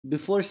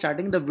Before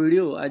starting the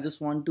video, I just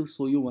want to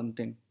show you one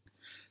thing.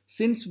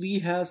 Since we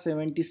have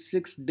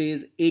 76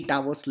 days 8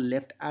 hours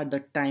left at the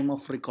time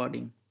of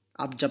recording,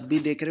 आप जब भी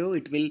देख रहे हो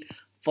it will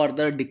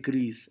further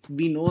decrease.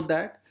 We know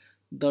that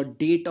the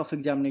date of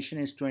examination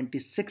is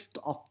 26th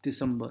of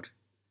December.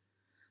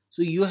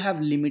 So you have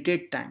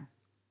limited time.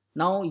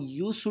 Now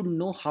you should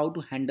know how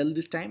to handle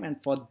this time,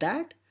 and for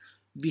that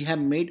we have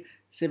made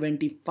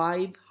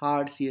 75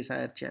 hard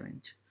CSIR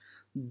challenge.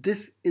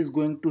 This is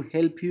going to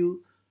help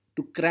you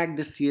to crack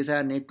the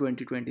CSIR NET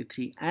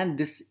 2023, and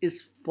this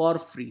is for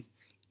free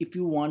if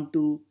you want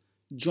to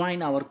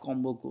join our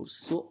combo course.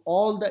 So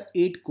all the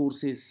 8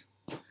 courses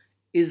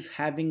is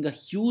having a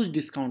huge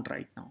discount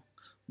right now.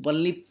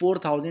 Only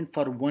 4,000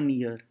 for 1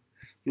 year.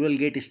 You will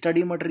get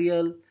study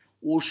material,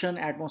 ocean,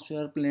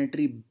 atmosphere,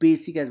 planetary,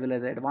 basic as well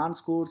as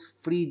advanced course,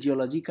 free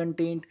geology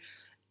content,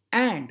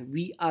 and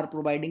we are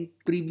providing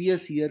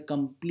previous year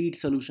complete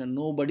solution.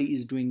 Nobody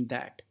is doing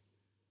that.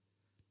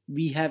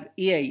 We have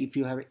AI. If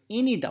you have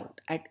any doubt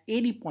at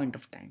any point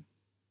of time,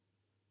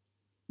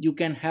 you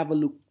can have a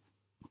look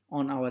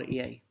on our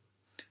AI.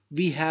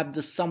 We have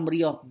the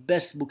summary of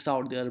best books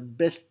out there,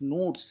 best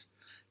notes,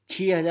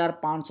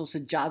 6500 से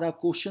ज़्यादा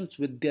questions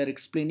with their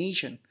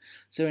explanation,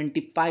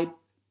 75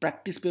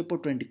 practice paper,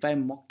 25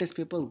 mock test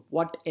paper.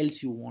 What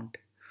else you want?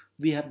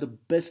 We have the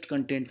best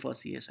content for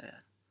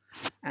CSIR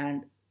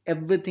and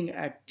everything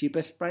at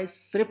cheapest price.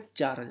 सिर्फ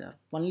 4000,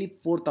 only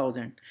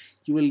 4000.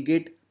 You will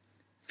get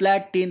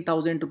flat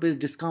 10,000 rupees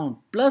discount.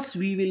 Plus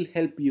we will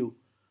help you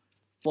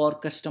for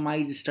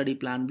customized study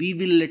plan. We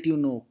will let you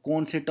know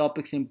कौन से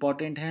topics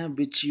important हैं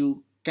which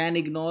you can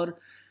ignore,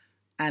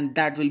 and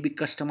that will be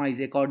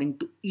customized according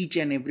to each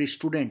and every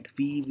student.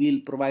 We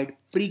will provide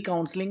free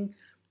counseling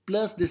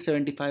plus this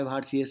 75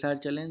 hard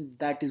CSR challenge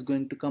that is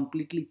going to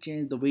completely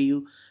change the way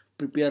you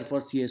prepare for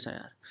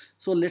CSIR.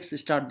 So let's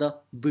start the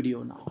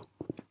video now.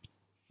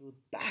 So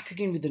back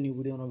again with the new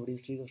video on our video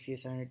series of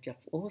CSIR and HF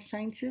over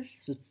sciences.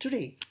 So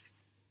today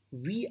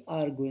we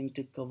are going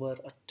to cover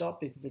a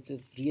topic which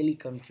is really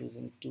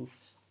confusing to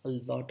a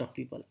lot of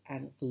people,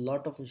 and a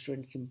lot of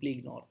students simply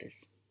ignore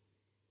this.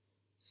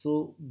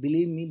 So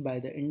believe me, by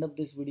the end of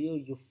this video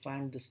you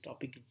find this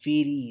topic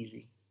very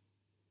easy.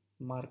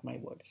 Mark my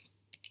words.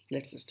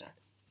 Let's start.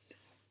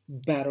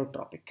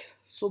 Barotropic.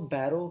 So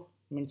baro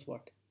means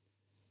what?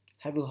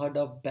 Have you heard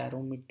of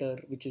barometer,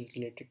 which is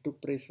related to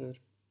pressure?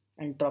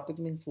 And tropic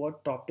means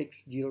what?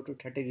 Tropics, 0 to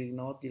 30 degree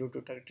north, 0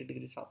 to 30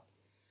 degree south.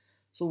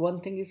 So one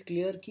thing is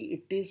clear ki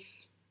it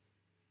is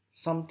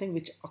something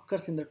which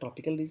occurs in the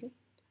tropical region,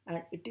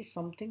 and it is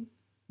something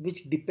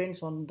which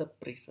depends on the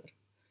pressure.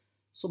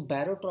 So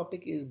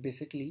barotropic is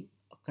basically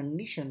a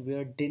condition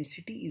where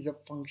density is a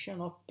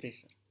function of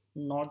pressure,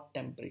 not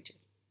temperature.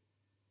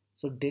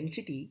 So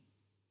density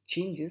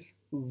changes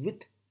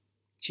with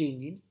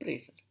change in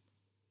pressure,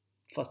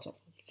 first of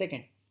all.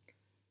 Second,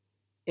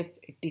 if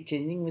it is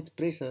changing with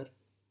pressure,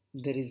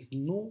 there is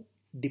no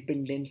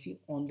dependency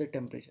on the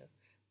temperature.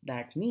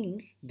 That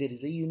means there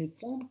is a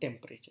uniform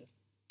temperature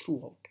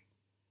throughout.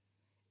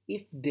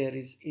 If there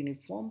is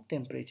uniform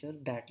temperature,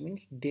 that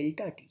means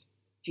delta T,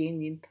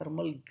 change in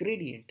thermal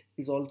gradient,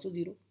 is also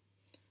 0.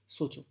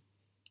 Socho,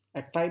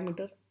 at 5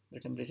 meter the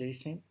temperature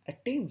is same,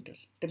 at 10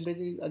 meters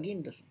temperature is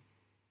again the same.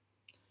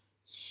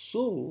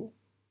 So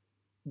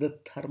the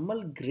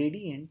thermal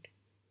gradient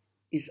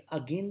is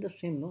again the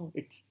same. No,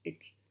 it's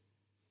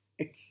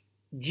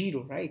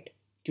 0, right?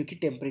 Because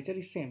temperature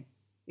is same.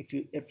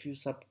 If you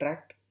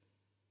subtract,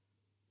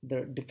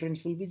 the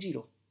difference will be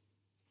 0.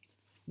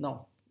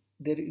 Now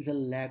there is a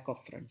lack of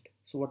front.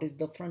 So what is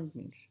the front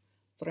means?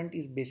 Front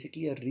is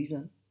basically a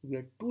region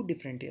where two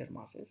different air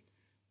masses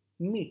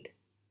meet,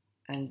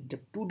 and जब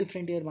two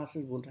different air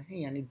masses बोल रहे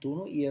हैं यानी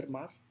दोनों air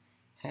mass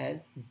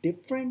has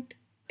different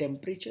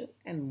temperature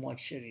and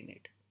moisture in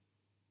it.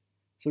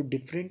 So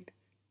different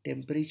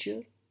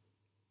temperature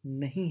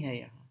नहीं है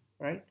यहाँ,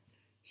 right?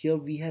 Here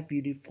we have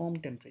uniform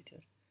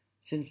temperature.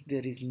 Since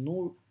there is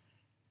no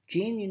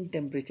change in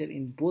temperature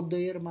in both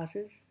the air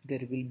masses,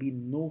 there will be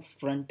no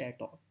front at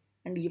all.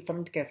 And ये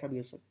front कैसा भी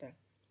हो सकता है?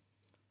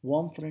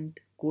 Warm front,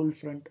 cold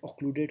front,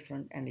 occluded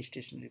front, and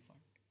stationary front.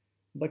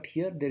 But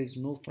here there is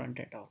no front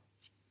at all.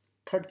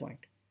 Third point,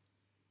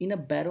 in a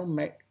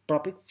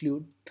barotropic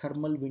fluid,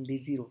 thermal wind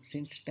is 0.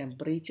 Since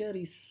temperature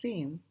is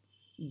same,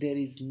 there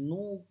is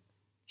no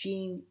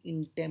change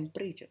in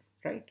temperature,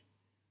 right?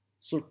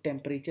 So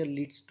temperature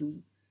leads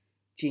to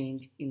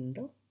change in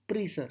the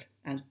pressure,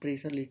 and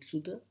pressure leads to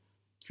the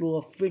flow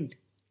of wind.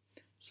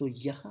 So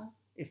यहाँ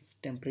if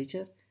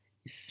temperature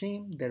is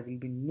same, there will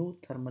be no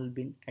thermal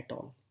wind at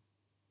all.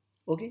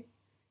 Okay,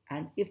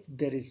 and if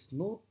there is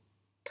no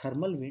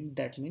thermal wind,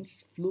 that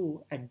means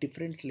flow at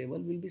difference level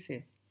will be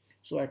same.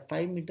 So at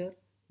 5 meter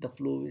the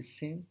flow is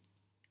same,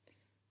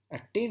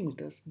 at 10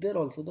 meters there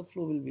also the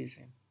flow will be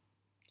same.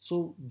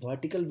 So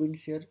vertical wind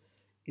shear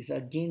is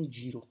again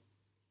 0.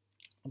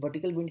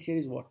 Vertical wind shear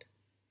is what?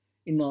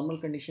 In normal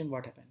condition,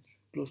 what happens?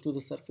 Close to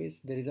the surface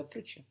there is a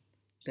friction,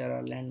 there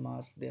are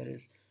landmass, there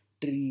is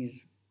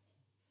trees,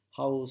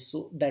 house,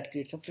 so that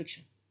creates a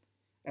friction.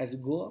 As you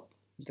go up,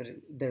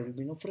 there will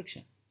be no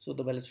friction, so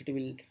the velocity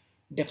will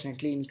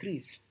definitely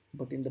increase.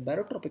 But in the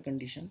barotropic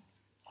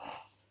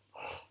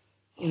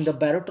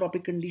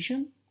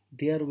condition,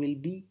 there will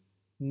be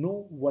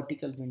no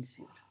vertical wind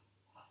shear.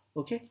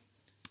 Okay.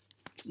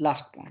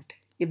 Last point.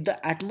 If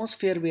the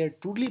atmosphere were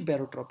truly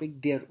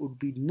barotropic, there would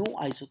be no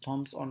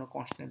isotherms on a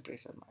constant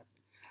pressure map.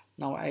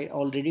 Now I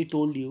already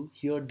told you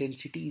here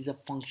density is a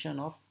function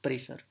of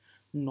pressure,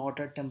 not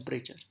a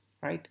temperature,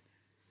 right?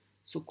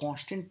 So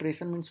constant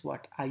pressure means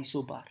what?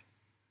 Isobar.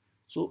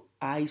 So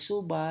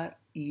isobar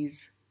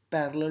is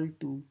parallel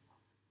to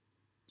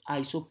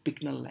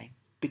isopycnal line.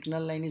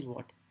 Pycnal line is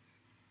what?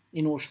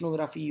 In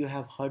oceanography you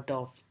have heard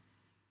of,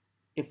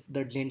 if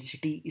the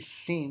density is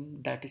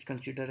same, that is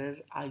considered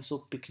as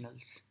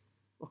isopycnals.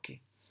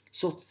 Okay,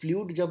 so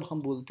fluid जब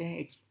हम बोलते हैं,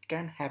 it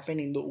can happen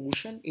in the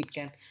ocean, it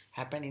can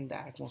happen in the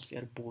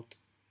atmosphere, both.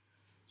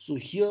 So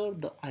here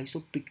the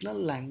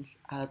isopycnal lines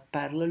are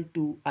parallel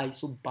to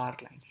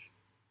isobar lines,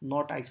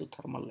 not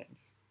isothermal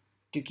lines,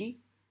 क्योंकि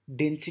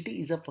density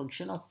is a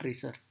function of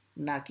pressure,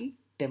 ना कि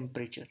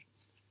temperature.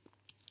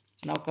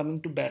 Now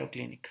coming to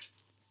baroclinic.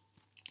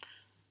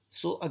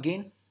 So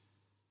again,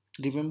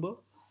 remember,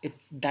 if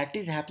that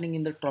is happening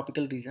in the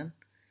tropical region,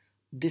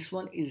 this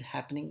one is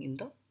happening in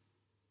the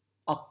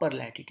upper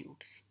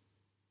latitudes.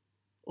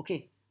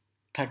 Okay,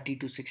 30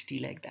 to 60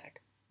 like that,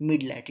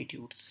 mid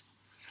latitudes.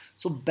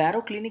 So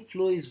baroclinic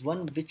flow is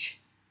one which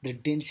the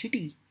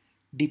density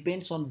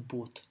depends on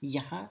both.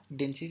 यहाँ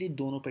density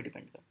दोनों पे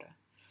depend करता है,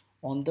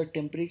 on the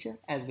temperature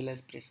as well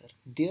as pressure.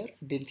 There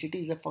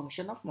density is a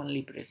function of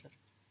only pressure.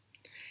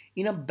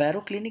 In a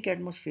baroclinic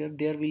atmosphere,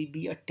 there will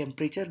be a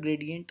temperature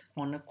gradient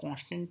on a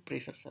constant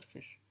pressure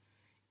surface.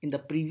 In the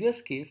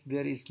previous case,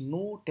 there is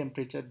no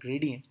temperature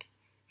gradient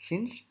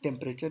since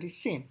temperature is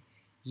same.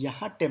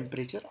 यहाँ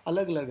temperature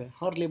अलग अलग है,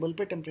 हर level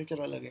पे temperature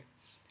अलग है.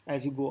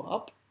 As you go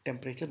up,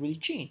 temperature will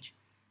change.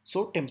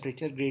 So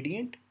temperature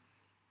gradient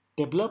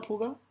develop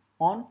होगा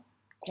on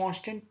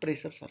constant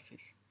pressure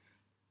surface.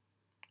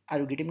 Are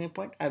you getting my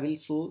point? I will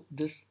show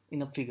this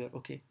in a figure.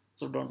 Okay,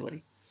 so don't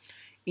worry.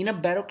 In a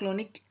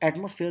baroclinic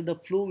atmosphere, the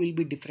flow will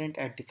be different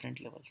at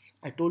different levels.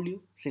 I told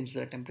you, since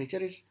the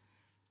temperature is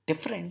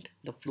different,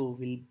 the flow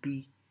will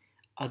be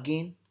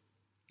again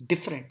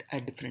different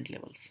at different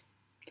levels.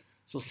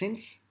 So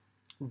since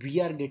we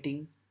are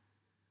getting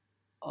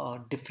a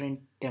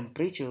different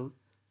temperature,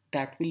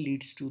 that will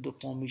leads to the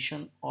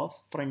formation of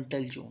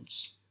frontal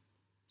zones.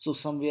 So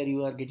somewhere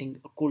you are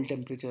getting a cold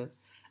temperature,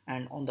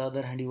 and on the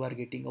other hand you are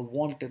getting a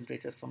warm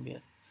temperature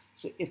somewhere.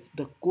 So if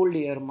the cold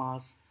air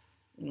mass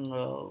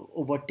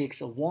overtakes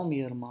a warm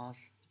air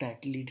mass,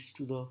 that leads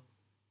to the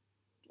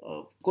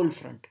cold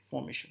front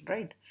formation,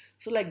 right?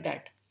 So like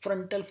that,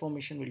 frontal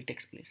formation will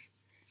take place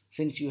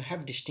since you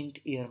have distinct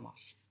air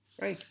mass,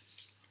 right?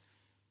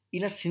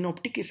 In a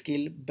synoptic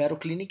scale,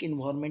 baroclinic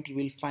environment, you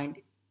will find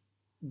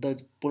the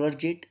polar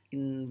jet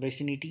in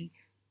vicinity,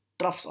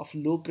 troughs of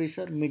low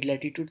pressure,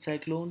 mid-latitude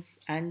cyclones,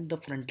 and the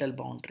frontal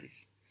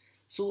boundaries.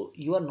 So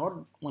you are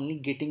not only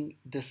getting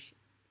this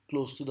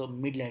close to the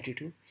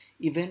mid-latitude,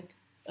 even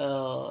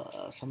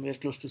somewhere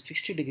close to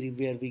 60°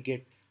 where we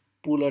get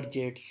polar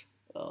jets,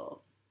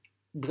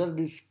 because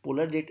this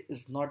polar jet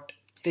is not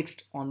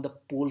fixed on the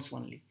poles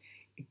only,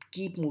 it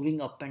keep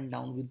moving up and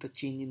down with the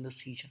change in the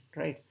season,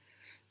 right?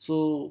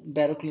 So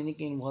baroclinic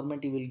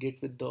environment you will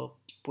get with the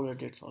polar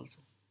jets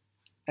also,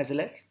 as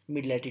well as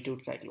mid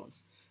latitude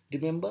cyclones.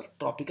 Remember,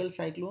 tropical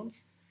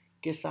cyclones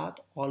के साथ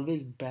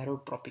always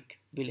barotropic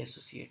will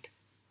associate.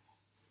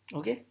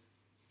 Okay,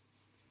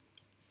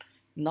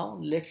 now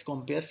let's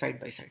compare side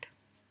by side.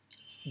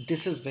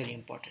 This is very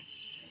important.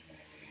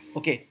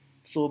 Okay,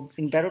 so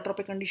in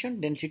barotropic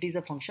condition, density is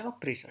a function of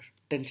pressure.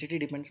 Density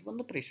depends upon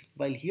the pressure,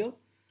 while here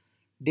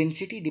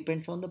density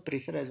depends on the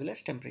pressure as well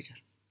as temperature.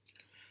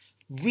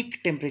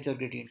 Weak temperature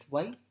gradient.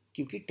 Why?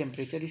 Because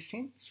temperature is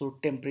same, so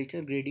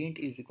temperature gradient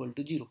is equal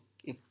to 0.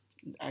 If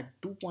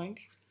at 2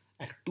 points,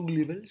 at 2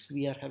 levels,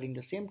 we are having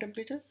the same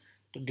temperature,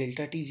 so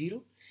delta T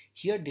 0.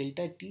 Here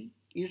delta T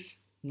is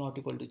not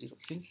equal to 0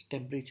 since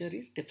temperature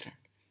is different.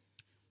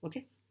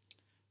 Okay.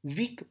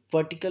 Weak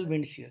vertical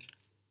wind shear.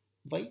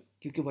 Why?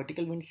 Because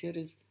vertical wind shear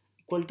is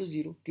equal to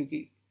 0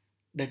 because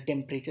the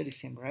temperature is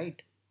same,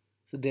 right?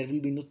 So there will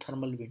be no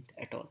thermal wind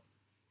at all.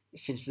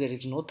 Since there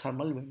is no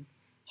thermal wind,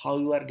 how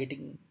you are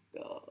getting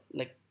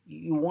like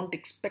you won't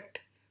expect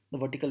the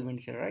vertical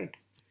wind shear, right?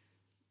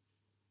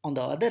 On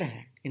the other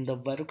hand, in the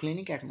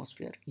baroclinic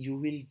atmosphere, you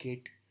will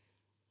get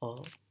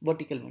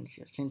vertical wind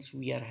shear since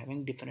we are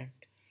having different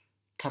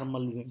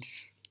thermal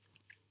winds.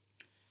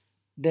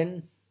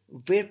 Then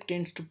wave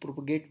tends to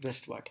propagate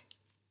westward.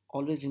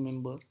 Always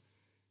remember,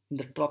 in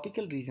the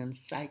tropical region,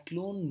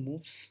 cyclone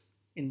moves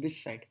in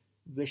which side?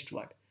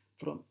 Westward,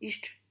 from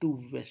east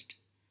to west.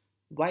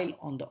 While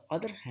on the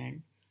other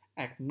hand,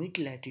 at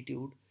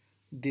mid-latitude,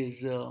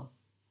 there's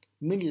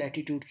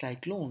mid-latitude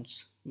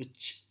cyclones,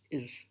 which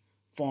is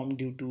formed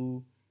due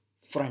to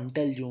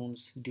frontal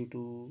zones, due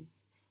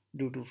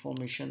to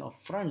formation of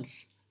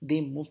fronts.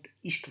 They moved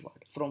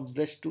eastward from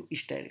west to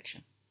east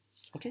direction.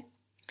 Okay.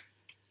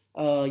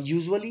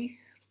 Usually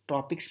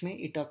tropics may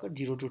it occurs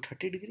 0 to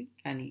 30 degree,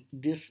 and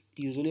this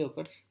usually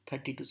occurs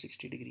 30 to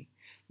 60 degree.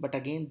 But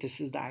again, this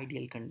is the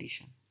ideal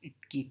condition. It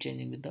keeps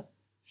changing with the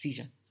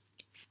season.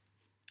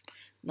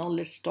 Now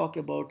let's talk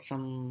about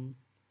some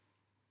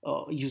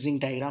using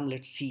diagram.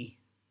 Let's see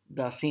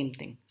the same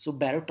thing. So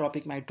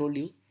barotropic में I told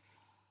you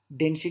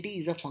density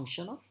is a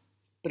function of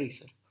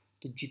pressure.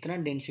 तो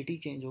जितना density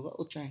change होगा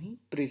उतना ही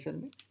pressure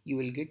में you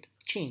will get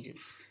changes.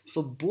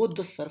 So both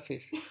the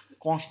surface,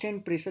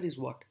 constant pressure is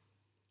what?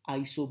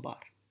 Isobar,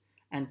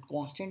 and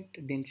constant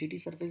density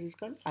surface is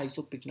called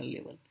isopycnal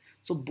level.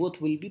 So both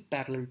will be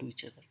parallel to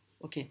each other.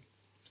 Okay.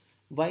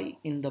 While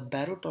in the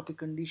barotropic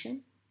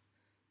condition,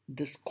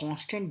 this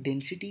constant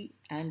density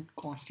and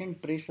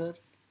constant pressure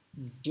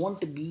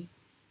won't be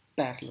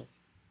parallel.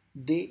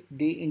 They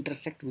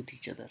intersect with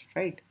each other,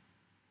 right?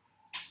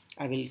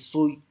 I will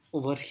show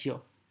over here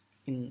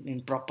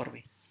in proper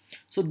way.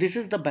 So this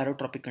is the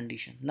barotropic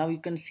condition. Now you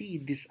can see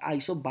this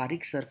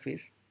isobaric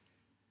surface.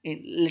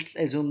 Let's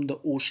assume the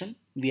ocean.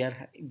 We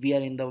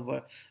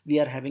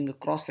are having a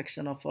cross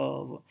section of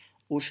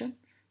ocean.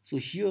 So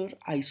here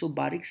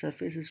isobaric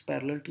surface is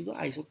parallel to the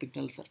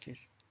isopycnal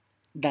surface.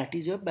 That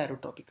is your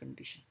barotropic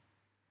condition.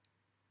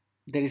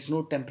 There is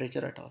no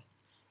temperature at all.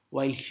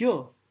 While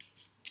here,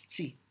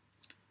 see,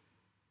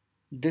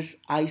 this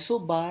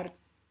isobar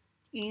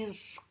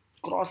is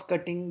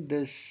cross-cutting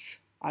this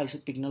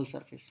isopycnal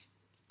surface.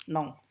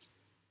 Now,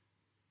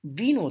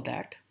 we know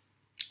that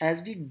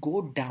as we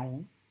go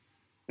down,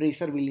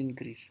 pressure will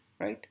increase,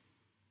 right?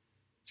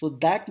 So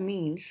that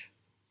means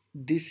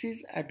this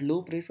is at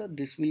low pressure,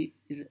 this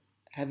is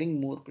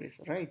having more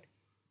pressure, right?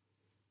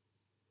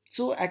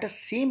 So at a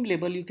same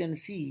level, you can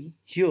see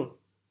here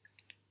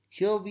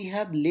we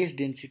have less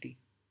density.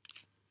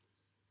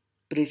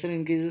 Pressure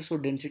increases, so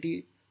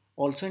density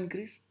also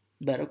increase.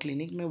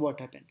 Baroclinic mein what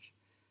happens?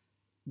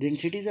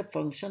 Density is a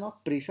function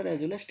of pressure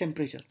as well as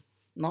temperature.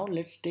 Now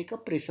let's take a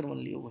pressure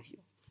only over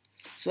here.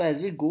 So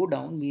as we go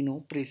down, we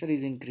know pressure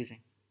is increasing.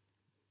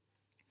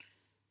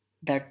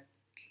 That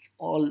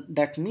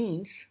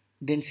means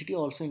density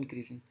also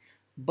increasing.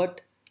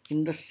 But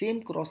in the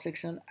same cross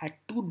section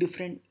at two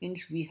different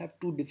ends we have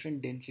two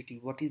different density.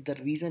 What is the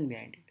reason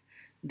behind it?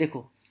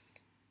 देखो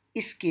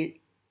इसके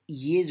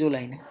ये जो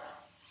line है,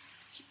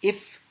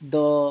 if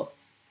the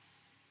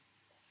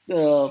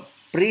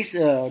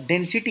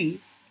density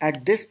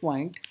at this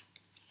point,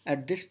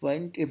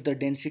 if the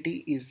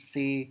density is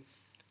say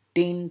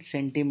 10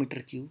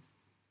 centimeter cube,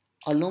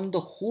 along the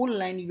whole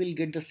line you will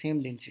get the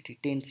same density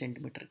 10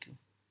 centimeter cube.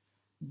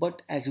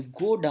 But as you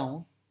go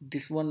down,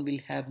 this one will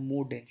have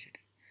more density.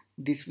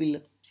 This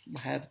will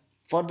have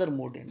further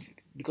more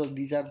density because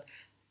these are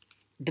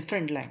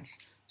different lines.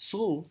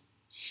 So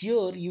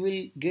here you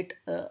will get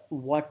a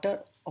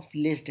water of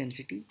less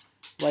density,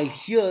 while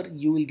here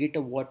you will get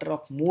a water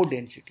of more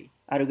density.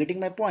 Are you getting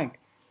my point?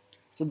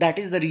 So that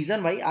is the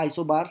reason why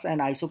isobars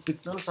and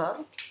isopycnals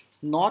are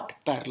not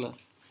parallel.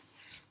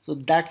 So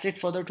that's it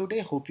for the today.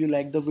 Hope you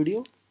like the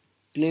video.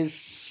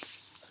 Please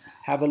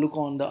have a look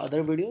on the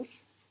other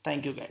videos.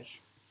 Thank you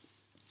guys.